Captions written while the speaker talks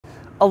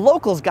a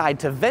local's guide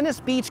to Venice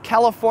Beach,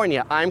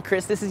 California. I'm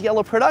Chris, this is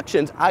Yellow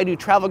Productions. I do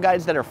travel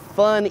guides that are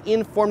fun,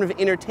 informative,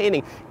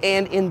 entertaining.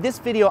 And in this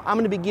video, I'm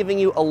gonna be giving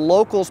you a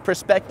local's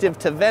perspective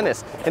to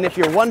Venice. And if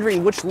you're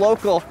wondering which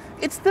local,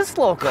 it's this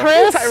local.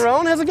 Chris! Hey,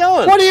 Tyrone, how's it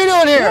going? What are you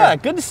doing here? Yeah,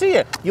 good to see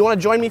you. You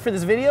wanna join me for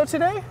this video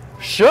today?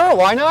 Sure,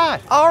 why not?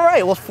 All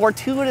right, well,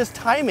 fortuitous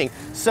timing.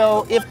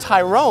 So if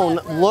Tyrone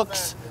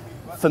looks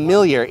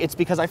familiar, it's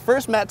because I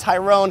first met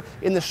Tyrone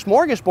in the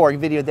Smorgasborg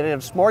video that I did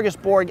of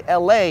Smorgasborg,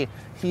 LA.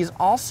 He's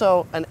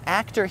also an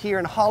actor here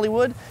in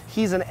Hollywood.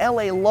 He's an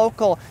LA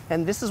local,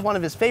 and this is one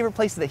of his favorite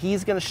places that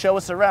he's gonna show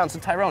us around. So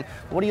Tyrone,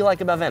 what do you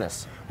like about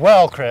Venice?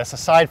 Well, Chris,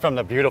 aside from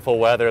the beautiful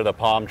weather, the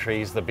palm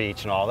trees, the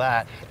beach and all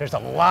that, there's a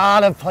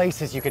lot of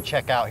places you could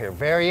check out here.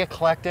 Very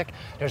eclectic.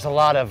 There's a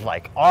lot of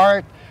like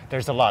art.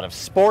 There's a lot of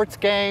sports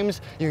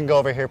games. You can go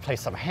over here, play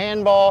some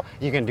handball.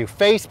 You can do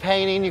face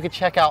painting. You can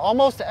check out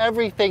almost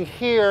everything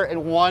here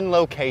in one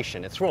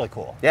location. It's really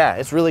cool. Yeah,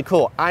 it's really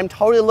cool. I'm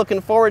totally looking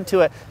forward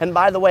to it. And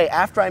by the way,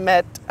 after I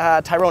met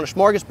Tyrone at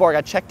Smorgasborg,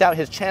 I checked out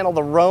his channel,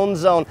 The Roan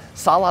Zone,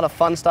 saw a lot of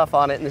fun stuff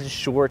on it, and this is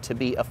sure to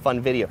be a fun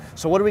video.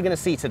 So what are we gonna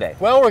see today?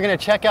 Well, we're gonna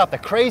check out the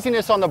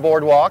craziness on the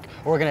boardwalk.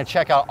 We're gonna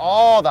check out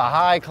all the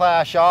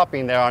high-class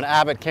shopping there on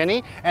Abbot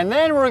Kinney, and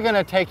then we're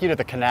gonna take you to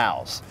the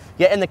canals.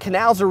 Yeah, and the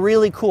canals are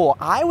really cool.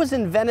 I was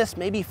in Venice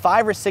maybe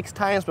 5 or 6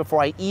 times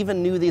before I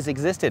even knew these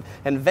existed.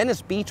 And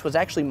Venice Beach was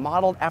actually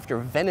modeled after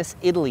Venice,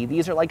 Italy.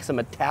 These are like some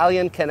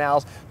Italian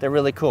canals. They're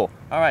really cool.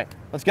 All right,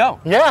 let's go.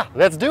 Yeah,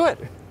 let's do it.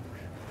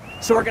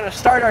 So we're gonna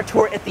start our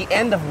tour at the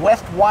end of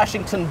West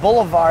Washington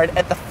Boulevard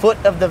at the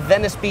foot of the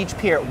Venice Beach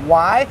Pier.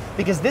 Why?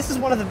 Because this is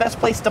one of the best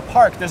places to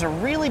park. There's a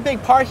really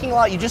big parking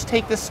lot. You just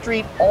take this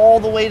street all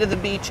the way to the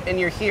beach and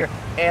you're here.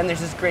 And there's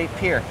this great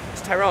pier.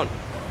 So Tyrone,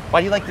 why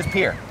do you like this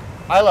pier?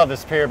 I love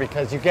this pier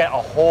because you get a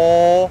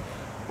whole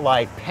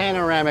like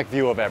panoramic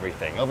view of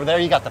everything. Over there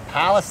you got the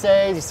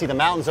Palisades, you see the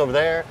mountains over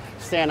there,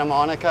 Santa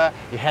Monica.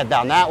 You head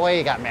down that way,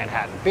 you got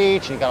Manhattan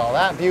Beach, you got all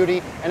that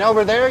beauty. And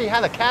over there you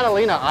have the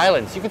Catalina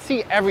Islands. You can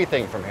see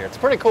everything from here. It's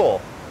pretty cool.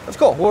 That's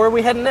cool. Where are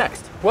we heading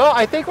next? Well,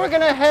 I think we're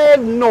gonna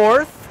head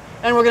north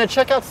and we're gonna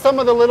check out some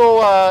of the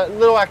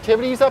little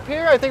activities up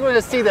here. I think we're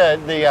gonna see the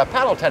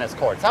paddle tennis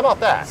courts. How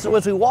about that? So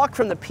as we walk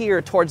from the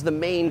pier towards the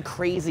main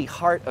crazy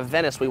heart of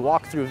Venice, we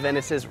walk through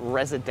Venice's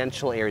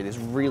residential area, these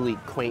really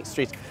quaint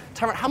streets.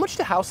 Tyrone, how much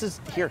do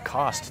houses here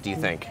cost, do you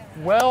think?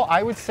 Well,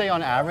 I would say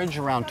on average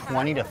around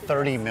 $20 to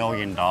 $30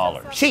 million.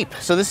 Cheap,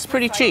 so this is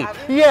pretty cheap.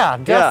 Yeah,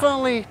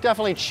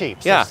 definitely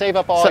cheap. So yeah. Save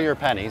up all your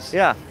pennies.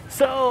 Yeah.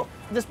 So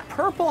this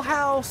purple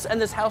house and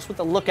this house with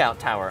the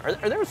lookout tower,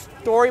 are there a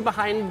story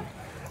behind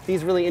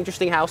these really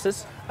interesting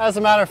houses? As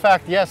a matter of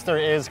fact, yes, there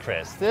is,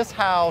 Chris. This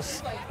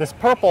house, this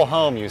purple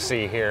home you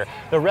see here,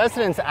 the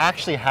residents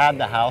actually had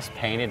the house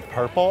painted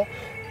purple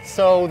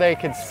so they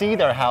could see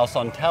their house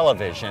on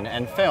television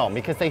and film,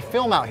 because they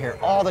film out here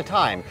all the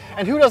time.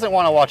 And who doesn't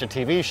want to watch a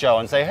TV show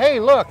and say, hey,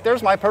 look,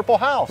 there's my purple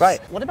house.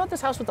 Right. What about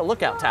this house with the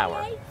lookout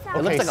tower?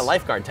 It looks like a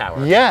lifeguard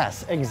tower.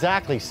 Yes,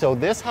 exactly. So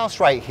this house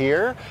right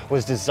here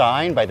was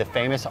designed by the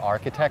famous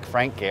architect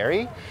Frank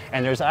Gehry,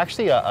 and there's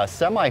actually a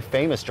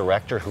semi-famous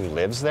director who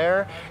lives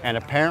there, and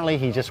apparently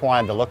he just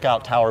wanted the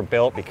lookout tower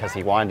built because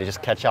he wanted to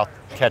just catch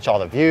all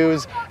the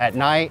views at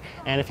night.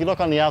 And if you look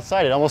on the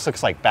outside, it almost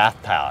looks like bath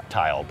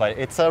tile, but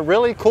it's a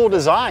really cool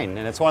design,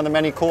 and it's one of the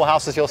many cool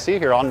houses you'll see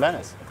here on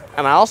Venice.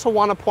 And I also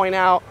want to point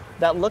out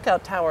that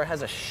lookout tower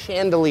has a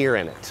chandelier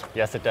in it.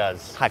 Yes, it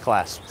does. High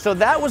class. So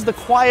that was the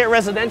quiet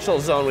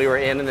residential zone we were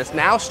in, and it's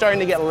now starting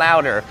to get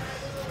louder.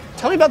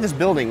 Tell me about this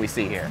building we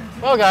see here.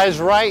 Well, guys,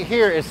 right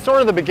here is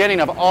sort of the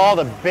beginning of all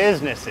the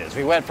businesses.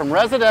 We went from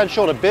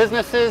residential to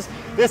businesses.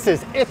 This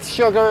is It's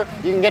Sugar.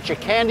 You can get your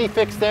candy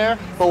fix there.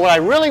 But what I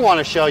really want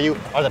to show you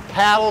are the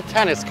paddle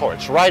tennis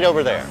courts right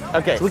over there.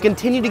 Okay, so we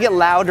continue to get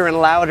louder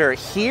and louder.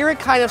 Here it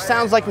kind of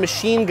sounds like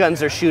machine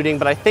guns are shooting,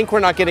 but I think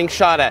we're not getting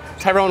shot at.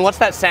 Tyrone, what's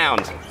that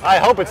sound? I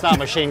hope it's not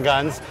machine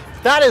guns.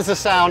 That is the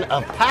sound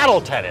of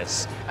paddle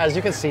tennis, as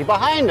you can see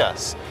behind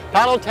us.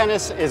 Paddle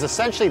tennis is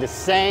essentially the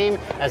same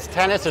as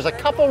tennis. There's a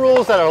couple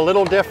rules that are a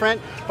little different,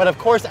 but of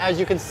course, as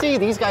you can see,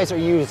 these guys are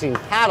using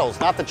paddles,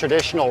 not the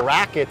traditional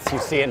rackets you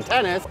see in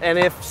tennis. And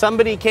if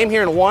somebody came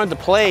here and wanted to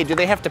play, do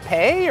they have to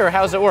pay, or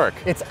how does it work?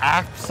 It's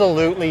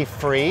absolutely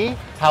free.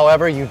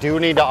 However, you do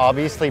need to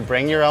obviously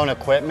bring your own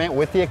equipment,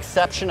 with the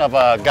exception of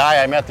a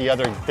guy I met the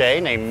other day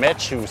named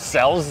Mitch who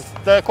sells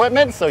the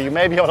equipment, so you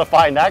may be able to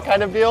find that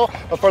kind of deal.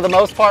 But for the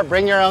most part,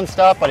 bring your own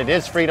stuff, but it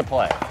is free to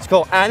play. It's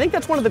cool. And I think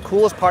that's one of the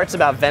coolest parts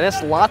about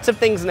Venice. Lots of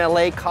things in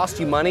LA cost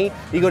you money.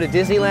 You go to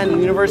Disneyland and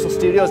Universal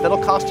Studios,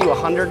 that'll cost you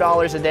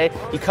 $100 a day.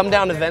 You come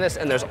down to Venice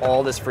and there's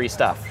all this free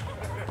stuff.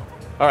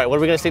 All right, what are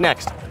we gonna see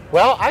next?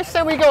 Well, I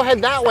say we go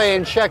head that way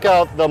and check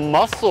out the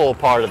mussel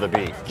part of the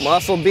beach.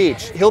 Mussel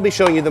Beach. He'll be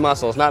showing you the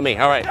mussels, not me.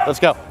 All right, let's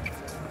go.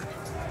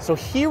 So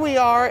here we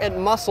are at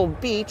Mussel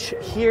Beach,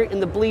 here in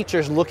the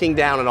bleachers looking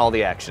down at all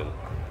the action.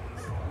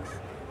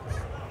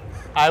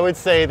 I would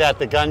say that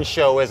the gun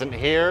show isn't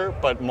here,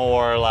 but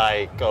more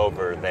like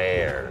over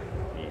there.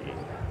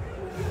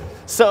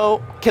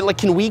 So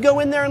can we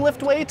go in there and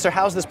lift weights, or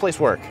how's this place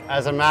work?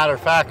 As a matter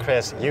of fact,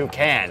 Chris, you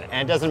can.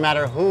 And it doesn't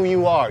matter who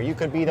you are. You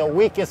could be the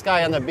weakest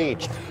guy on the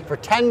beach. For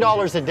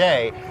 $10 a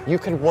day, you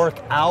can work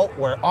out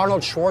where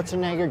Arnold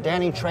Schwarzenegger,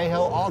 Danny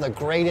Trejo, all the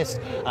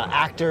greatest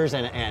actors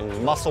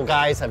and muscle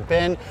guys have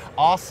been.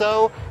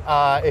 Also,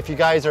 if you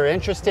guys are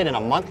interested in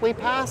a monthly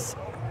pass,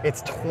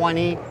 it's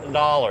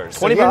 $20.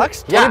 20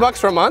 bucks? Yeah. 20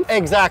 bucks for a month?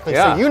 Exactly.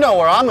 Yeah. So you know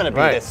where I'm going to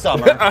be this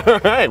summer. All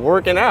right,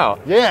 working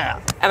out.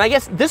 Yeah. And I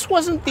guess this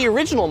wasn't the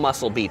original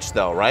Muscle Beach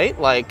though, right?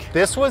 Like,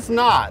 this was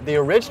not. The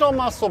original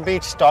Muscle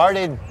Beach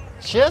started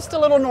just a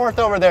little north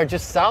over there,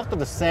 just south of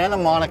the Santa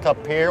Monica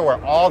Pier,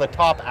 where all the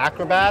top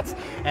acrobats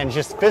and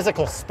just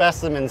physical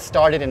specimens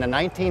started in the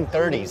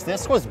 1930s.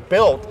 This was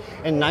built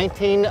in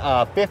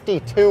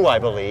 1952, I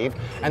believe,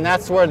 and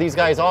that's where these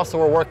guys also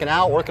were working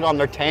out, working on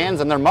their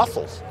tans and their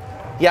muscles.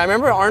 yeah, I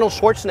remember Arnold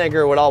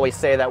Schwarzenegger would always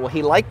say that what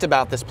he liked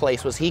about this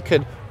place was he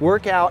could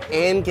work out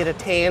and get a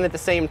tan at the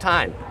same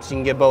time, so you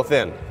can get both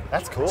in.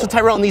 That's cool. So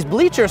Tyrone, these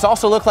bleachers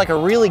also look like a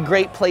really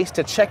great place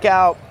to check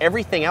out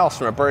everything else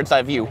from a bird's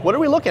eye view. What are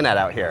we looking at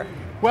out here?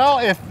 Well,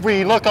 if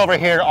we look over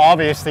here,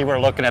 obviously we're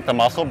looking at the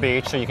Muscle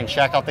Beach, so you can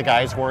check out the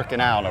guys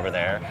working out over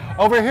there.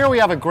 Over here we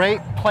have a great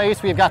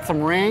place. We've got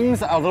some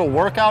rings, a little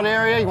workout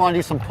area. You want to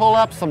do some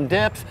pull-ups, some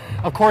dips.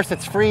 Of course,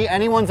 it's free.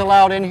 Anyone's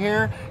allowed in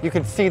here. You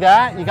can see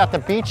that. You got the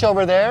beach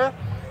over there.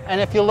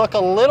 And if you look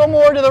a little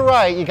more to the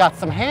right, you got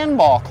some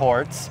handball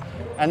courts.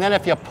 And then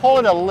if you pull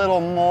it a little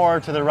more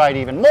to the right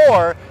even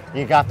more,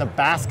 you got the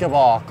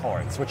basketball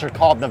courts, which are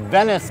called the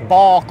Venice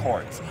ball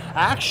courts.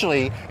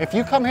 Actually, if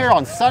you come here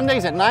on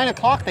Sundays at 9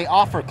 o'clock, they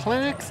offer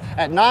clinics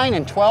at 9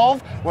 and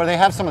 12 where they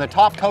have some of the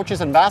top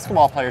coaches and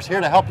basketball players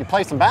here to help you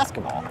play some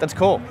basketball. That's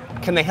cool.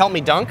 Can they help me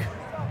dunk?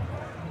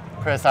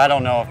 Chris, I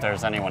don't know if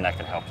there's anyone that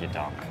can help you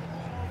dunk.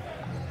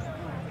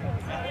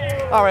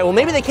 All right, well,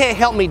 maybe they can't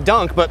help me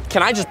dunk, but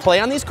can I just play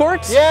on these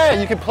courts? Yeah,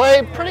 you can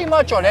play pretty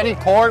much on any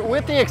court,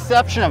 with the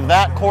exception of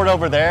that court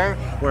over there,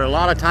 where a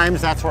lot of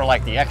times that's where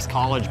like the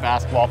ex-college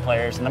basketball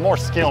players and the more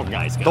skilled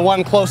guys go. The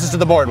one closest to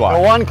the boardwalk.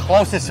 The one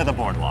closest to the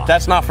boardwalk.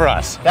 That's not for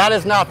us. That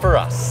is not for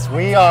us.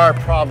 We are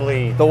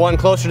probably The one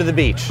closer to the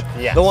beach.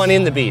 Yes. The one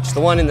in the beach,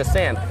 the one in the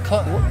sand.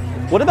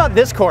 What about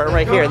this court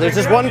right here? There's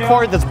this one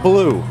court that's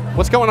blue.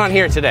 What's going on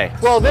here today?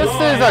 Well, this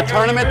is a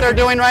tournament they're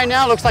doing right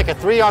now. It looks like a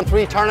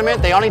 3-on-3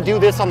 tournament. They only do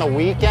this on the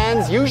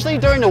weekends. Usually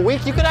during the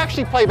week, you could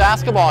actually play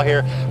basketball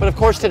here. But of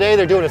course, today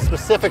they're doing a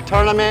specific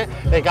tournament.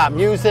 They got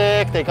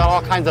music, they got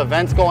all kinds of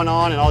events going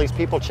on, and all these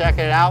people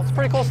checking it out. It's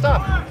pretty cool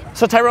stuff.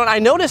 So Tyrone, I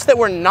noticed that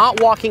we're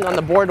not walking on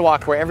the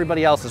boardwalk where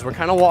everybody else is. We're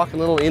kind of walking a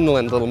little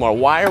inland a little more.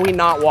 Why are we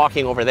not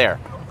walking over there?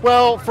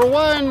 Well, for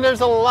one,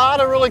 there's a lot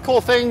of really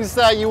cool things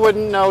that you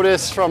wouldn't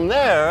notice from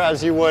there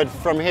as you would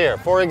from here.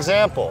 For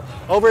example,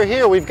 over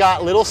here we've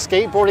got little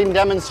skateboarding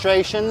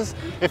demonstrations.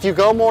 If you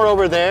go more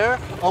over there,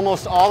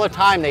 almost all the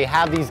time they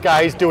have these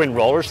guys doing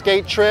roller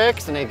skate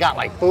tricks, and they've got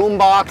like boom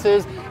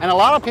boxes, and a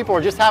lot of people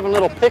are just having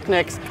little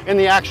picnics in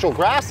the actual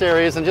grass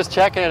areas and just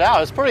checking it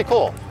out. It's pretty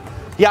cool.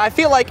 Yeah, I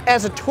feel like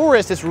as a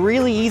tourist, it's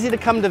really easy to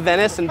come to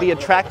Venice and be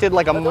attracted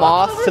like a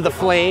moth to the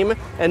flame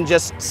and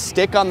just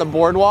stick on the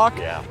boardwalk.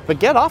 Yeah. But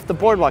get off the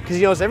boardwalk, because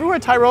you know, everywhere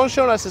Tyrone's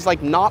shown us is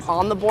like not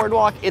on the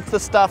boardwalk. It's the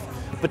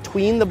stuff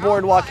between the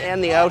boardwalk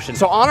and the ocean.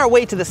 So on our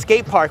way to the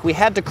skate park, we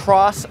had to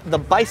cross the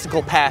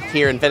bicycle path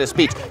here in Venice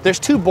Beach. There's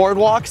two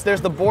boardwalks.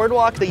 There's the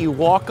boardwalk that you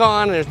walk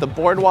on, and there's the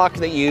boardwalk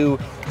that you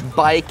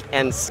bike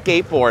and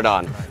skateboard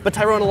on. But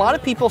Tyrone, a lot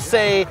of people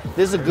say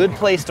this is a good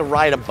place to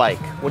ride a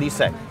bike. What do you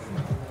say?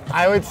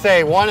 I would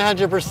say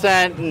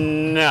 100%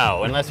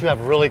 no, unless you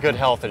have really good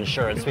health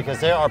insurance, because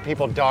there are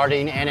people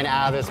darting in and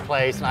out of this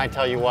place, and I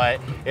tell you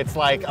what, it's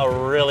like a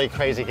really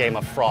crazy game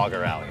of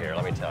Frogger out here,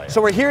 let me tell you.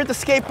 So we're here at the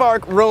skate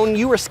park. Roan,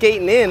 you were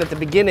skating in at the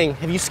beginning.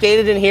 Have you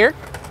skated in here?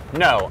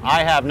 No,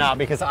 I have not,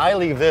 because I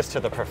leave this to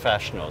the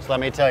professionals.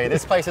 Let me tell you,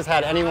 this place has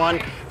had anyone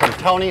from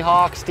Tony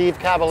Hawk, Steve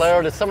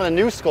Caballero, to some of the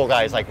new school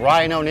guys like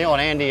Ryan O'Neal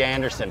and Andy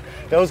Anderson.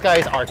 Those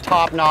guys are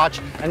top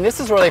notch, and this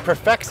is where they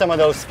perfect some of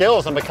those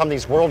skills and become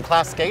these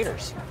world-class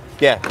skaters.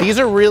 Yeah, these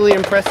are really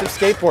impressive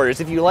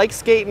skateboarders. If you like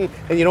skating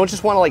and you don't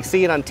just want to like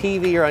see it on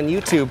TV or on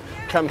YouTube,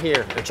 come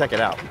here and check it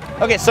out.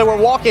 Okay, so we're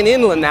walking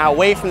inland now,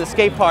 away from the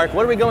skate park.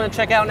 What are we going to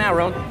check out now,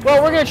 Roan?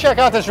 Well, we're going to check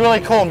out this really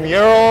cool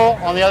mural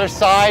on the other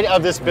side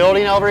of this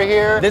building over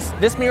here.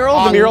 This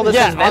mural? The mural that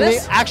says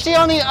Venice? Actually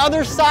on the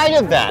other side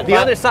of that. The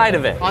other side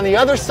of it? On the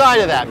other side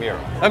of that mural.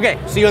 Okay,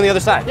 see you on the other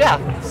side.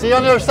 Yeah, see you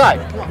on the other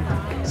side. Come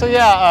on. So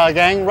yeah,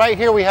 gang, right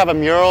here we have a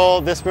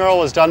mural. This mural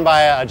was done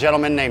by a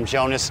gentleman named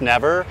Jonas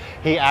Never.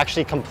 He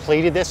actually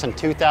completed this in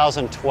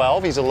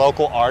 2012. He's a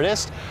local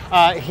artist.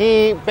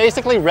 He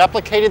basically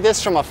replicated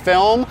this from a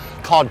film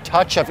called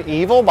Touch of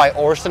Evil by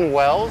Orson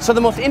Welles. So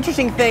the most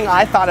interesting thing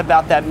I thought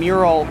about that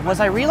mural was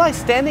I realized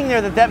standing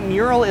there that that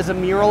mural is a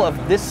mural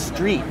of this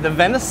street. The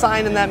Venice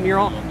sign in that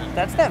mural,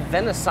 that's that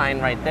Venice sign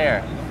right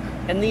there.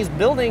 And these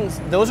buildings,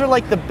 those are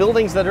like the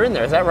buildings that are in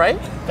there, is that right?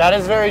 That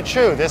is very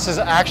true. This is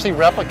actually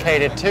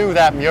replicated to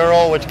that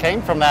mural which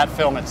came from that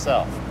film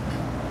itself.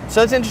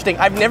 So it's interesting.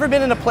 I've never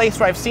been in a place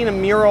where I've seen a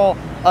mural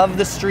of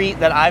the street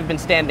that I've been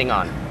standing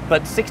on.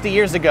 But 60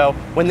 years ago,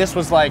 when this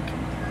was like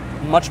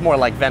much more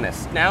like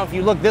Venice. Now, if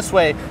you look this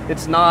way,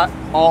 it's not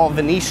all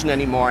Venetian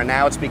anymore.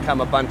 Now it's become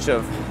a bunch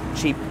of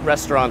cheap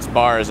restaurants,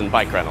 bars, and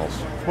bike rentals.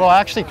 Well,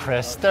 actually,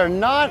 Chris, they're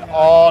not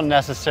all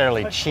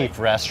necessarily cheap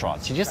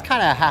restaurants. You just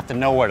kind of have to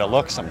know where to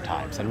look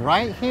sometimes. And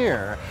right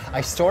here,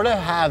 I sort of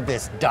have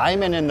this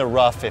diamond in the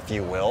rough, if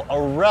you will,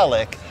 a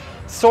relic,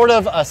 sort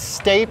of a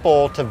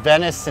staple to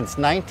Venice since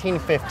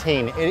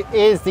 1915. It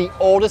is the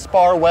oldest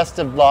bar west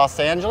of Los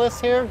Angeles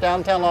here,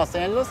 downtown Los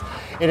Angeles.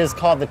 It is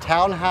called the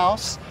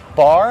Townhouse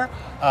Bar.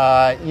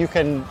 You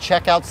can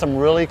check out some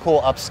really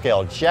cool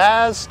upscale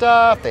jazz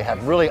stuff. They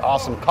have really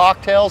awesome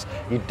cocktails.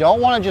 You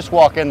don't want to just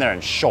walk in there in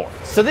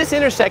shorts. So this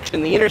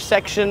intersection, the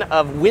intersection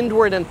of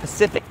Windward and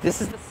Pacific,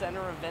 this is the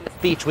center of Venice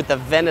Beach with the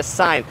Venice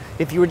sign.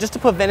 If you were just to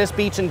put Venice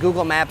Beach in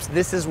Google Maps,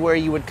 this is where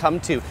you would come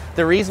to.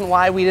 The reason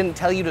why we didn't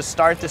tell you to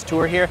start this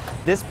tour here,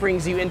 this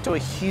brings you into a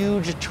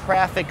huge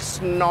traffic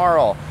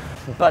snarl.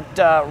 But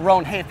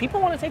Ron, hey, if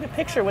people want to take a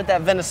picture with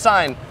that Venice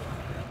sign,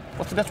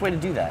 what's the best way to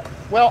do that?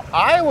 Well,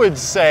 I would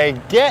say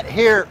get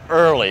here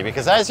early,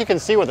 because as you can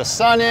see where the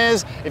sun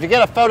is, if you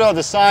get a photo of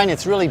the sign,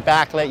 it's really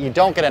backlit. You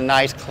don't get a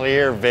nice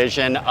clear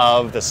vision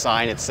of the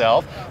sign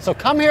itself. So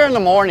come here in the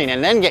morning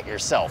and then get your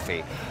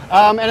selfie.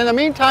 And in the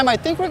meantime, I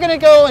think we're gonna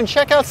go and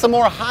check out some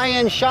more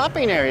high-end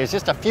shopping areas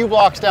just a few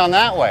blocks down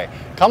that way.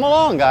 Come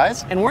along,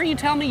 guys. And weren't you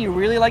telling me you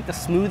really like the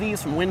smoothies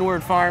from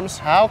Windward Farms?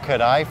 How could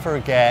I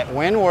forget?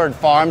 Windward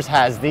Farms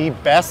has the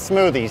best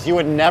smoothies. You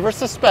would never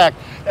suspect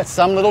that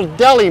some little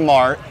deli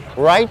mart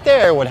right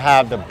there would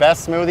have the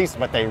best smoothies,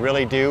 but they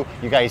really do.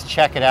 You guys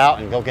check it out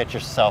and go get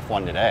yourself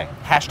one today.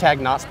 Hashtag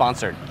not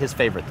sponsored. His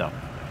favorite, though.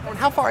 And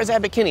how far is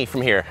Abbot Kinney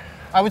from here?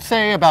 I would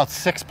say about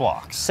 6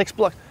 blocks. 6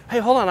 blocks. Hey,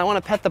 hold on. I want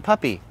to pet the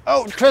puppy.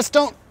 Oh, Chris,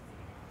 don't.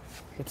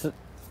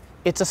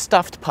 It's a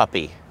stuffed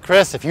puppy.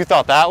 Chris, if you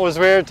thought that was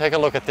weird, take a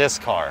look at this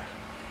car.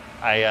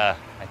 I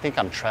think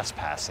I'm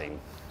trespassing.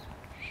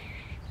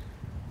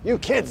 You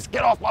kids,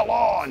 get off my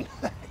lawn.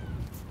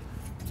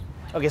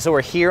 Okay, so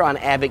we're here on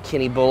Abbot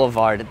Kinney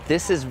Boulevard.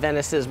 This is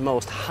Venice's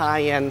most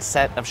high-end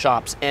set of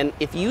shops. And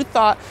if you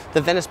thought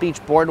the Venice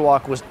Beach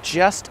Boardwalk was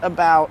just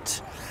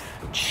about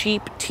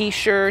cheap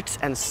t-shirts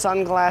and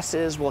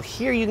sunglasses, well,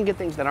 here you can get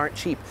things that aren't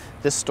cheap.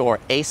 This store,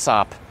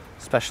 Aesop,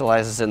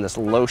 specializes in this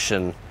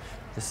lotion.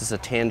 This is a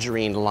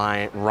tangerine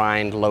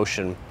rind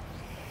lotion.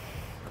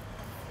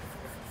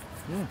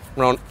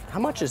 Ron, how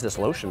much is this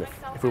lotion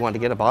if we wanted to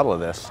get a bottle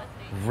of this?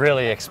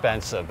 Really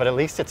expensive, but at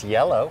least it's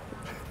yellow.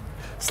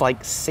 It's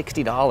like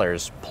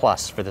 $60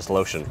 plus for this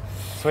lotion.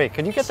 Sweet,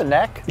 could you get the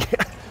neck?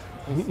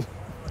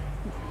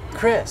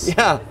 Chris.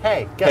 Yeah.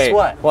 Hey, guess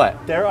what?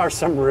 What? There are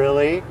some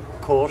really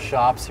cool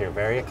shops here,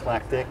 very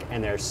eclectic,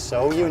 and they're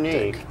so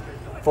unique.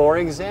 For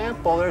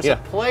example, there's a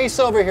place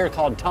over here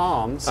called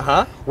Tom's,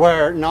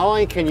 where not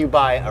only can you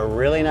buy a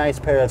really nice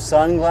pair of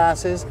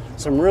sunglasses,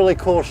 some really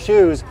cool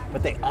shoes,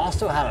 but they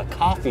also have a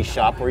coffee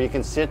shop where you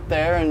can sit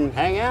there and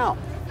hang out.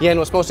 Yeah, and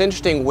what's most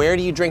interesting, where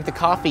do you drink the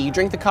coffee? You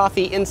drink the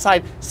coffee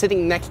inside,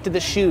 sitting next to the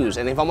shoes,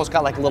 and they've almost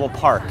got like a little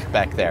park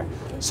back there.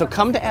 So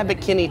come to Abbot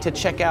Kinney to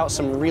check out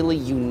some really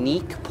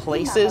unique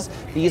places.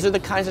 These are the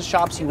kinds of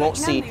shops you won't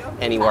see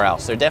anywhere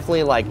else. They're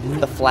definitely like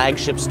the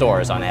flagship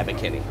stores on Abbot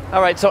Kinney.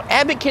 All right, so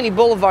Abbot Kinney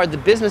Boulevard, the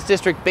business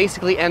district,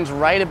 basically ends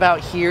right about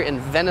here in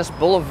Venice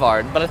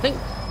Boulevard. But I think,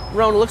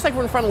 Ron, it looks like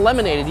we're in front of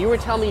Lemonade. You were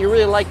telling me you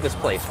really like this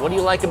place. What do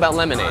you like about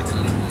Lemonade?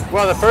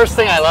 Well, the first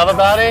thing I love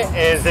about it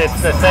is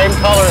it's the same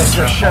color as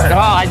your shirt. Oh,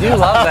 I do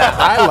love that.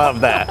 I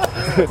love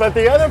that. But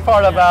the other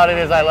part about it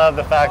is I love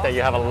the fact that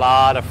you have a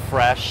lot of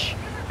fresh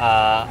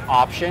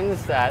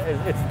options.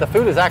 That the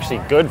food is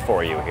actually good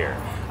for you here.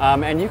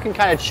 And you can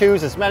kind of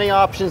choose as many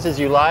options as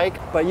you like,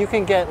 but you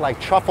can get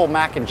like truffle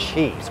mac and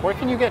cheese. Where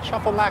can you get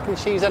truffle mac and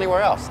cheese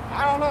anywhere else?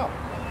 I don't know.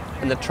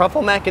 And the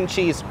truffle mac and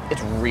cheese,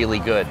 it's really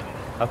good.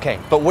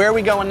 Okay, but where are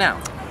we going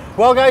now?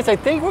 Well, guys, I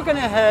think we're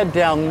gonna head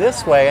down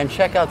this way and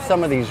check out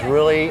some of these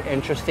really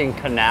interesting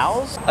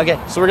canals. Okay,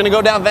 so we're gonna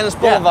go down Venice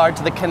Boulevard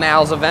to the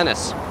canals of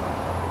Venice.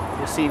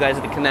 We'll see you guys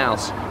at the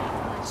canals.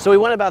 So we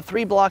went about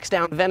 3 blocks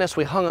down Venice.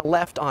 We hung a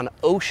left on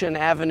Ocean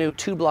Avenue,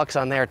 2 blocks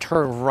on there,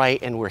 turn right,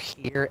 and we're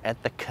here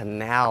at the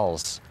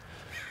canals.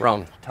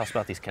 Ron, tell us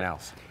about these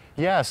canals.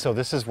 Yeah, so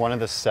this is one of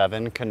the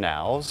 7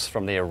 canals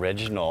from the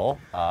original.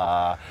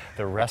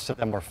 The rest of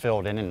them were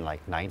filled in like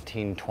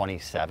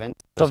 1927.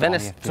 So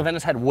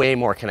Venice had way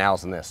more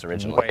canals than this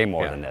originally. Way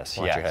more than this,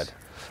 yes.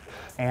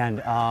 And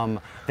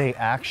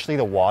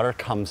the water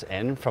comes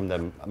in from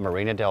the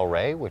Marina del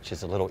Rey, which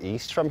is a little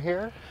east from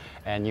here.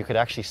 And you could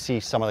actually see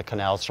some of the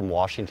canals from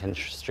Washington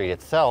Street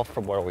itself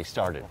from where we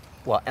started.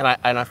 Well,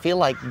 and I feel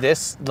like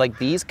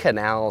these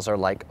canals are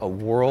like a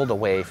world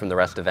away from the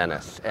rest of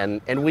Venice.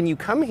 And when you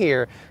come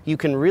here, you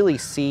can really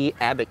see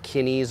Abbot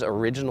Kinney's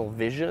original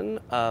vision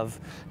of,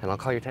 and I'll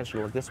call your attention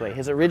to look this way,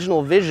 his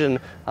original vision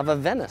of a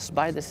Venice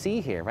by the sea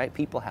here, right?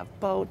 People have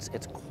boats,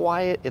 it's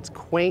quiet, it's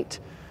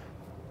quaint.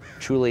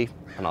 Truly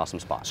an awesome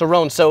spot. So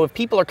Roan, so if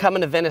people are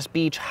coming to Venice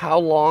Beach, how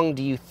long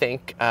do you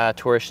think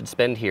tourists should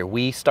spend here?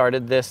 We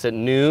started this at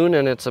noon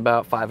and it's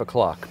about 5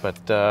 o'clock, but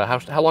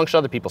how long should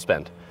other people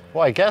spend?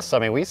 Well, I guess, I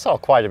mean, we saw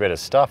quite a bit of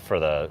stuff for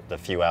the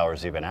few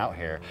hours we've been out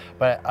here.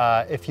 But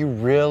if you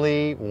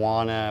really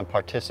want to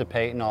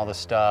participate in all the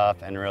stuff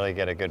and really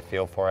get a good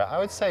feel for it, I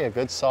would say a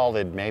good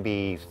solid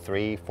maybe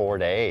 3-4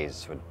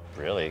 days would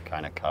really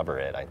kind of cover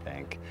it, I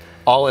think.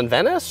 All in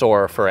Venice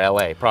or for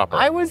LA proper?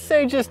 I would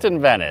say just in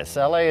Venice.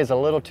 LA is a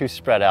little too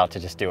spread out to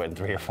just do it in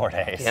 3 or 4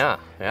 days.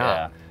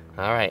 Yeah.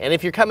 All right, and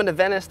if you're coming to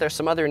Venice, there's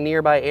some other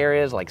nearby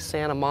areas like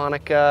Santa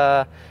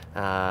Monica.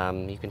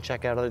 You can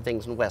check out other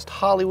things in West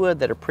Hollywood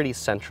that are pretty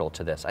central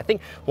to this. I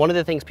think one of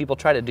the things people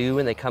try to do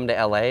when they come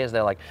to LA is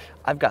they're like,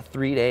 I've got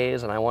 3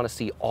 days and I want to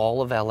see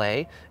all of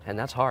LA, and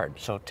that's hard.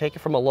 So take it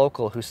from a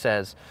local who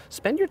says,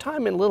 spend your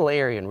time in a little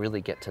area and really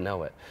get to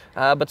know it.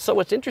 But so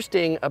what's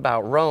interesting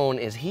about Roan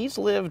is he's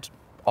lived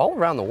all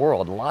around the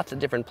world, lots of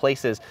different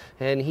places,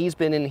 and he's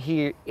been in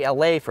here,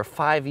 LA for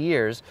 5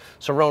 years.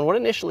 So Roan, what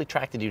initially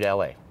attracted you to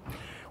LA?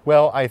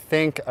 Well, I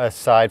think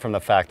aside from the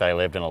fact that I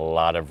lived in a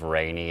lot of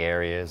rainy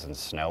areas and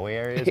snowy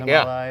areas in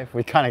my life,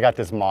 we kind of got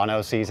this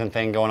mono season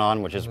thing going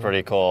on, which is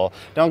pretty cool.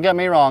 Don't get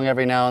me wrong,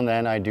 every now and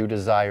then I do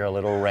desire a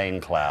little rain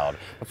cloud.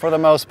 But for the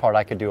most part,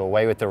 I could do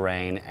away with the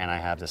rain and I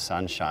have the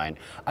sunshine.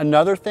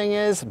 Another thing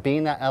is,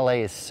 being that LA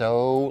is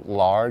so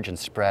large and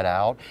spread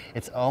out,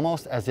 it's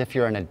almost as if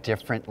you're in a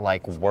different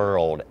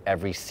world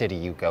every city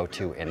you go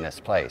to in this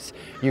place.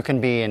 You can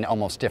be in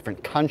almost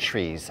different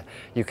countries.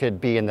 You could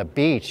be in the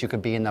beach, you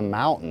could be in the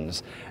mountains.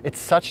 It's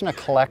such an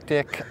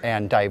eclectic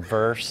and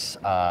diverse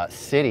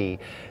city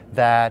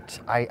that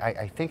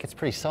I think it's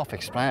pretty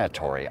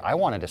self-explanatory. I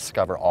want to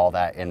discover all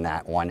that in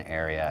that one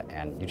area,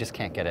 and you just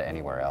can't get it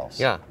anywhere else.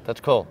 Yeah,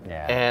 that's cool.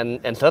 Yeah.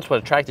 And so that's what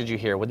attracted you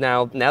here.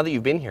 Now that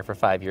you've been here for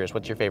 5 years,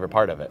 what's your favorite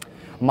part of it?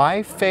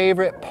 My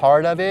favorite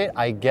part of it,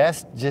 I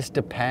guess, just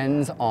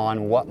depends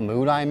on what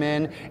mood I'm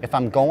in. If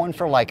I'm going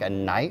for like a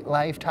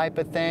nightlife type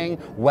of thing,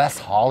 West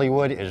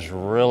Hollywood is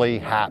really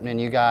happening,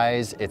 you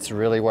guys. It's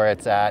really where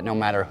it's at. No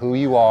matter who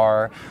you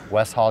are,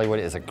 West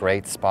Hollywood is a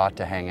great spot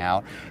to hang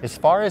out. As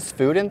far as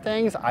food and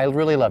things, I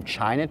really love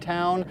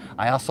Chinatown.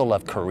 I also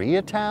love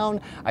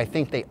Koreatown. I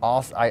think they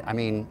also, I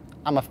mean,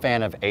 I'm a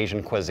fan of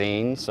Asian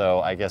cuisine, so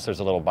I guess there's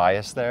a little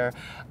bias there.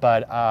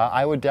 But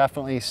I would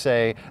definitely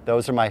say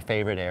those are my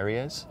favorite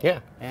areas. Yeah,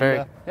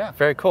 and,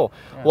 very cool.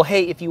 Yeah. Well,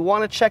 hey, if you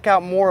want to check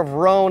out more of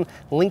Roan,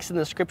 links in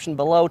the description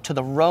below to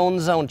the Roan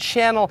Zone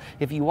channel.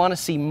 If you want to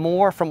see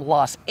more from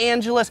Los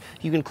Angeles,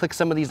 you can click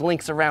some of these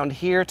links around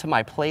here to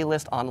my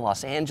playlist on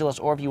Los Angeles.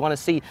 Or if you want to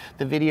see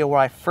the video where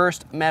I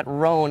first met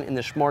Roan in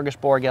the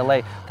Smorgasburg,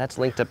 LA, that's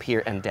linked up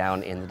here and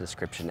down in the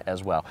description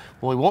as well.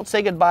 Well, we won't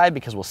say goodbye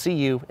because we'll see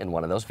you in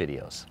one of those videos.